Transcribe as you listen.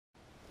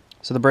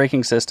So the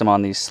braking system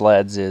on these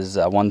sleds is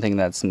one thing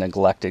that's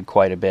neglected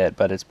quite a bit,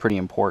 but it's pretty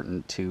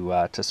important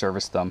to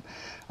service them.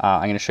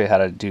 I'm going to show you how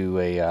to do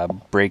a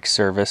brake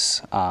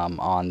service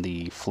on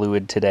the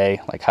fluid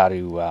today, like how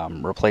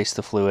to replace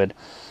the fluid,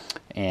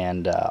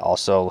 and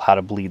also how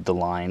to bleed the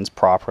lines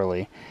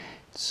properly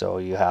so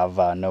you have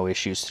no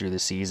issues through the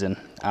season.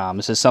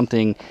 This is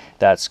something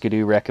that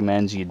Skidoo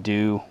recommends you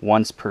do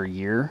once per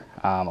year.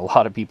 A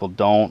lot of people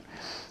don't.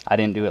 I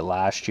didn't do it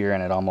last year,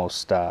 and it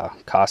almost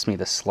cost me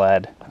the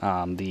sled.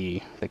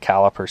 The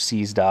caliper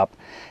seized up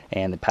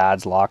and the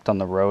pads locked on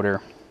the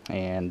rotor,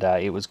 and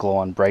it was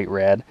glowing bright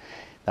red.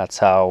 That's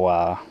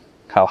how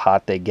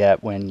hot they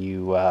get when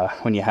you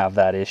have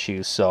that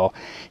issue. So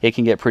it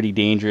can get pretty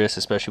dangerous,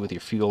 especially with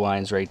your fuel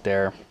lines right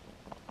there.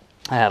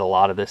 I had a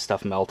lot of this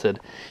stuff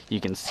melted.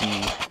 You can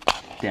see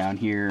down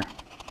here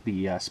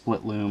the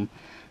split loom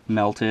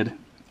melted,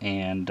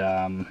 and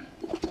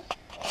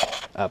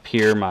up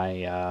here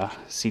my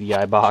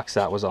CDI box,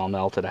 that was all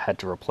melted. I had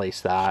to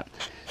replace that.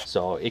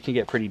 So it can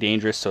get pretty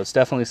dangerous, so it's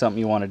definitely something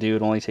you want to do.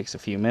 It only takes a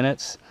few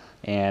minutes,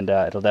 and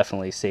it'll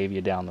definitely save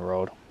you down the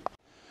road.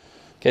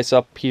 Okay, so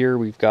up here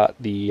we've got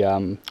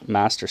the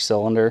master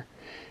cylinder,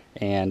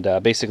 and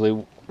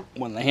basically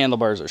when the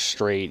handlebars are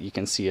straight, you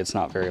can see it's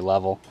not very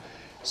level.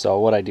 So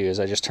what I do is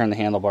I just turn the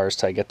handlebars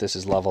till I get this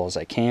as level as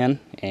I can,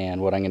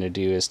 and what I'm going to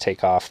do is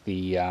take off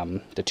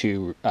the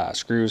two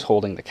screws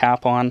holding the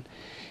cap on,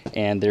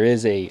 and there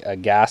is a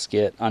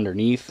gasket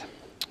underneath.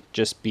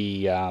 Just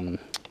be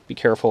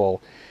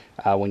careful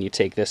when you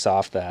take this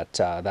off that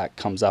that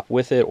comes up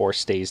with it or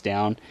stays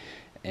down,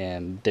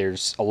 and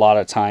there's a lot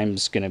of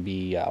times going to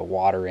be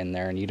water in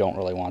there, and you don't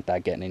really want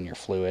that getting in your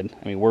fluid.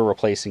 I mean, we're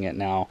replacing it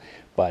now,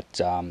 but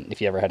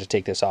if you ever had to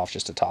take this off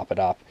just to top it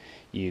up,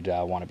 you'd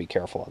want to be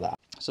careful of that.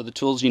 So the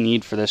tools you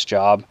need for this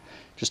job: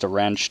 just a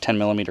wrench,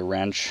 10mm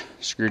wrench,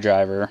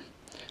 screwdriver,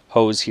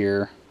 hose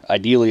here.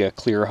 Ideally a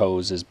clear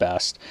hose is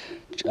best,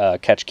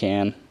 catch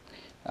can,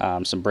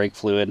 some brake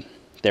fluid.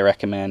 They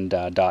recommend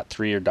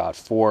 .3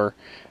 or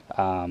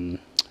 .4.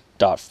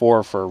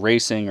 .4 for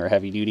racing or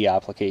heavy duty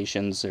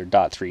applications, or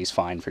 .3 is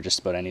fine for just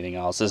about anything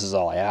else. This is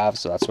all I have,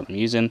 so that's what I'm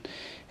using,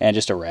 and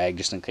just a rag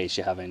just in case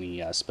you have any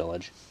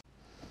spillage.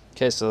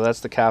 Okay, so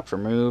that's the cap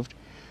removed.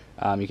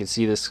 You can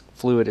see this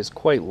fluid is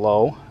quite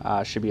low.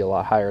 Should be a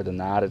lot higher than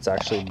that. It's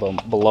actually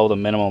below the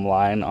minimum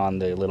line on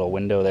the little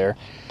window there.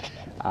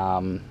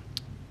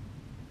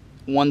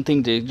 One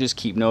thing to just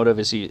keep note of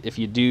is if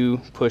you do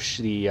push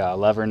the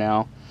lever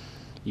now,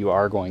 you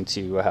are going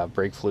to have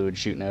brake fluid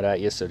shooting out at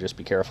you, so just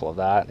be careful of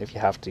that. If you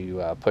have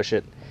to push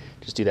it,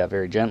 just do that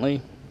very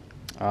gently.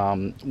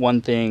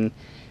 One thing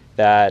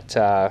that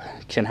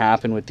can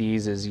happen with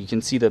these is you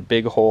can see the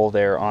big hole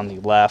there on the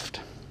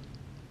left,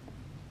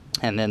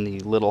 and then the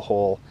little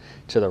hole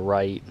to the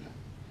right.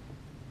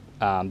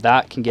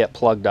 That can get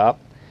plugged up,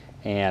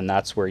 and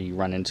that's where you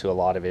run into a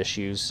lot of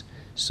issues.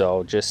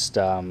 So just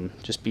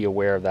be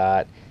aware of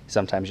that.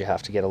 Sometimes you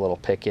have to get a little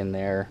pick in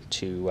there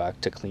to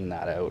clean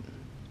that out.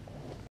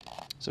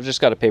 So I've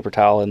just got a paper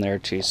towel in there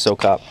to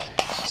soak up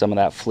some of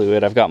that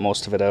fluid. I've got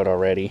most of it out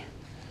already,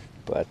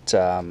 but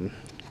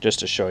just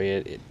to show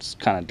you, it's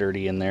kind of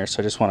dirty in there,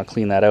 so I just want to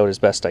clean that out as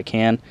best I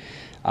can.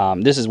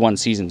 This is one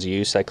season's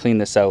use. I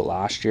cleaned this out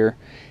last year,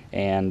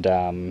 and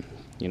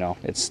you know,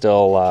 it's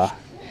still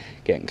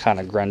getting kind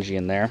of grungy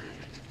in there.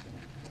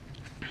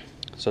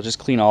 So just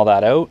clean all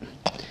that out,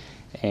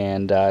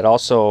 and it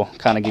also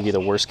kind of gives you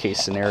the worst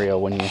case scenario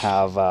when you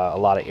have a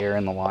lot of air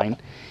in the line.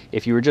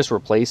 If you were just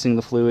replacing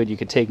the fluid, you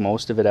could take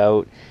most of it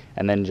out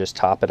and then just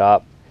top it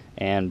up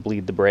and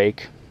bleed the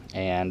brake,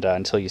 and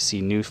until you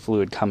see new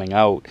fluid coming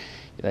out,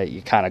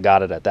 you kind of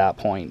got it at that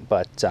point.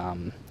 But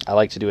I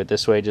like to do it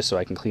this way just so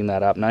I can clean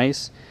that up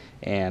nice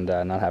and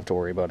not have to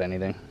worry about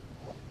anything.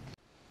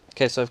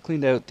 Okay, so I've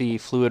cleaned out the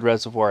fluid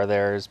reservoir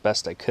there as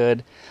best I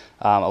could.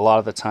 A lot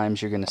of the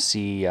times you're going to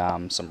see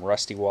some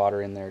rusty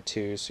water in there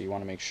too, so you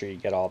want to make sure you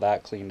get all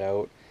that cleaned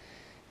out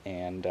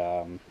and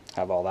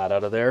have all that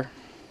out of there.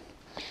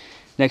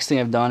 Next thing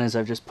I've done is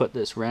I've just put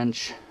this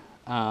wrench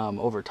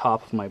over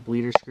top of my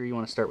bleeder screw. You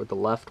want to start with the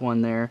left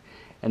one there,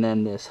 and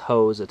then this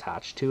hose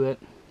attached to it.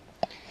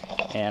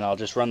 And I'll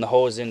just run the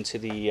hose into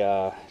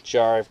the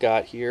jar I've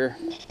got here,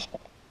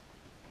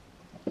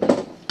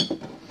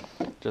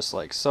 just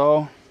like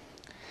so.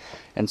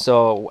 And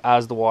so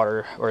as the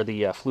water or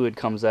the fluid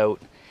comes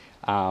out,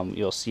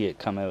 you'll see it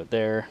come out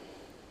there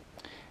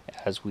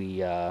as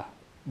we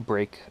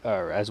break,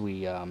 or as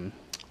we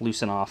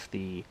loosen off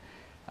the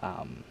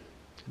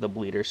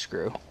bleeder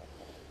screw.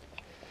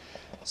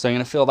 So I'm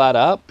going to fill that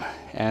up,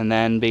 and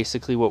then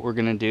basically what we're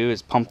going to do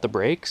is pump the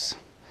brakes,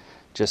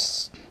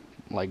 just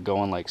like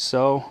going like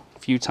so a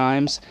few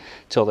times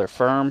till they're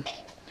firm.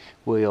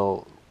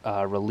 We'll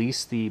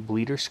release the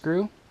bleeder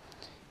screw,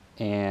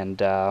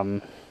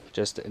 and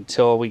just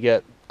until we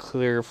get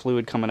clear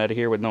fluid coming out of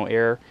here with no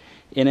air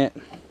in it.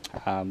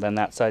 Then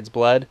that side's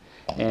bled,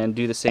 and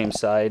do the same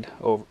side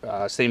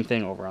over, same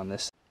thing over on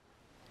this.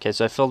 Okay,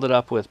 so I filled it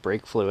up with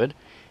brake fluid,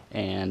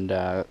 and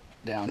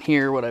down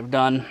here what I've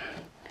done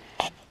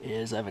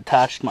is I've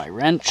attached my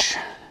wrench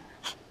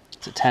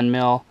It's a 10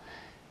 mil,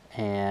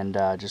 and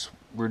just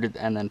routed,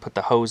 and then put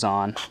the hose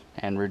on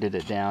and routed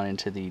it down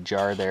into the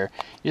jar there.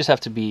 You just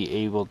have to be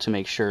able to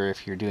make sure,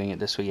 if you're doing it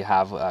this way, you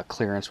have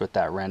clearance with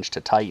that wrench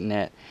to tighten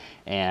it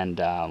and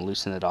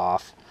loosen it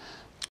off.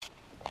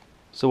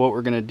 So what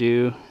we're going to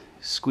do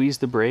is squeeze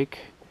the brake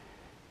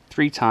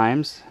 3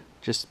 times,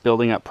 just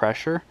building up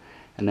pressure,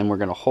 and then we're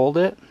going to hold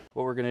it.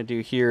 What we're going to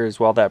do here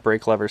is, while that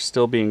brake lever is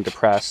still being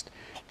depressed,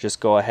 just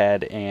go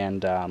ahead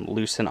and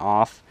loosen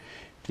off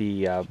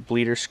the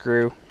bleeder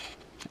screw.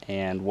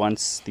 And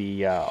once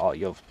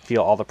you'll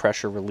feel all the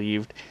pressure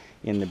relieved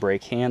in the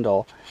brake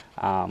handle,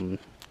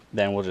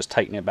 then we'll just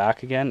tighten it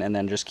back again, and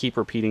then just keep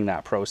repeating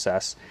that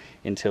process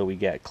until we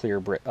get clear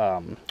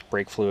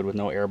brake fluid with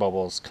no air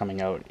bubbles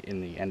coming out in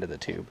the end of the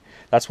tube.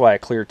 That's why a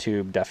clear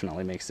tube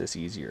definitely makes this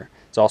easier.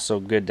 It's also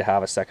good to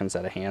have a second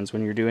set of hands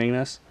when you're doing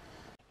this.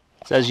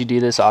 So as you do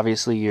this,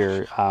 obviously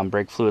your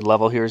brake fluid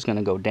level here is going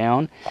to go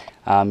down.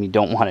 You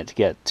don't want it to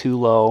get too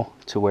low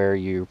to where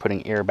you're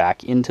putting air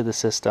back into the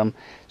system,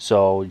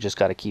 so you just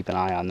got to keep an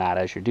eye on that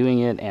as you're doing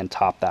it and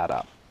top that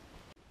up.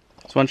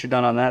 So once you're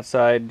done on that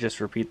side, just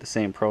repeat the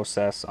same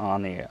process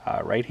on the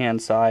right hand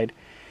side,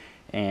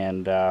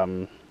 and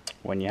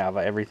when you have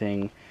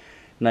everything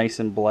nice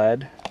and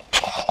bled,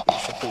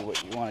 basically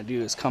what you want to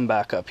do is come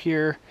back up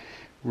here,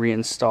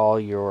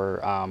 reinstall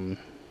your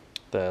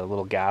the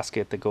little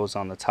gasket that goes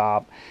on the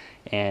top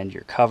and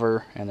your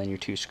cover, and then your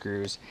 2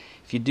 screws.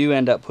 If you do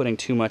end up putting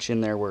too much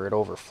in there where it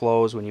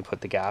overflows when you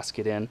put the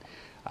gasket in,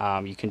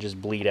 you can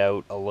just bleed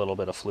out a little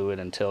bit of fluid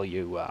until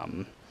you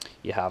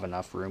you have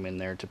enough room in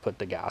there to put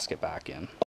the gasket back in.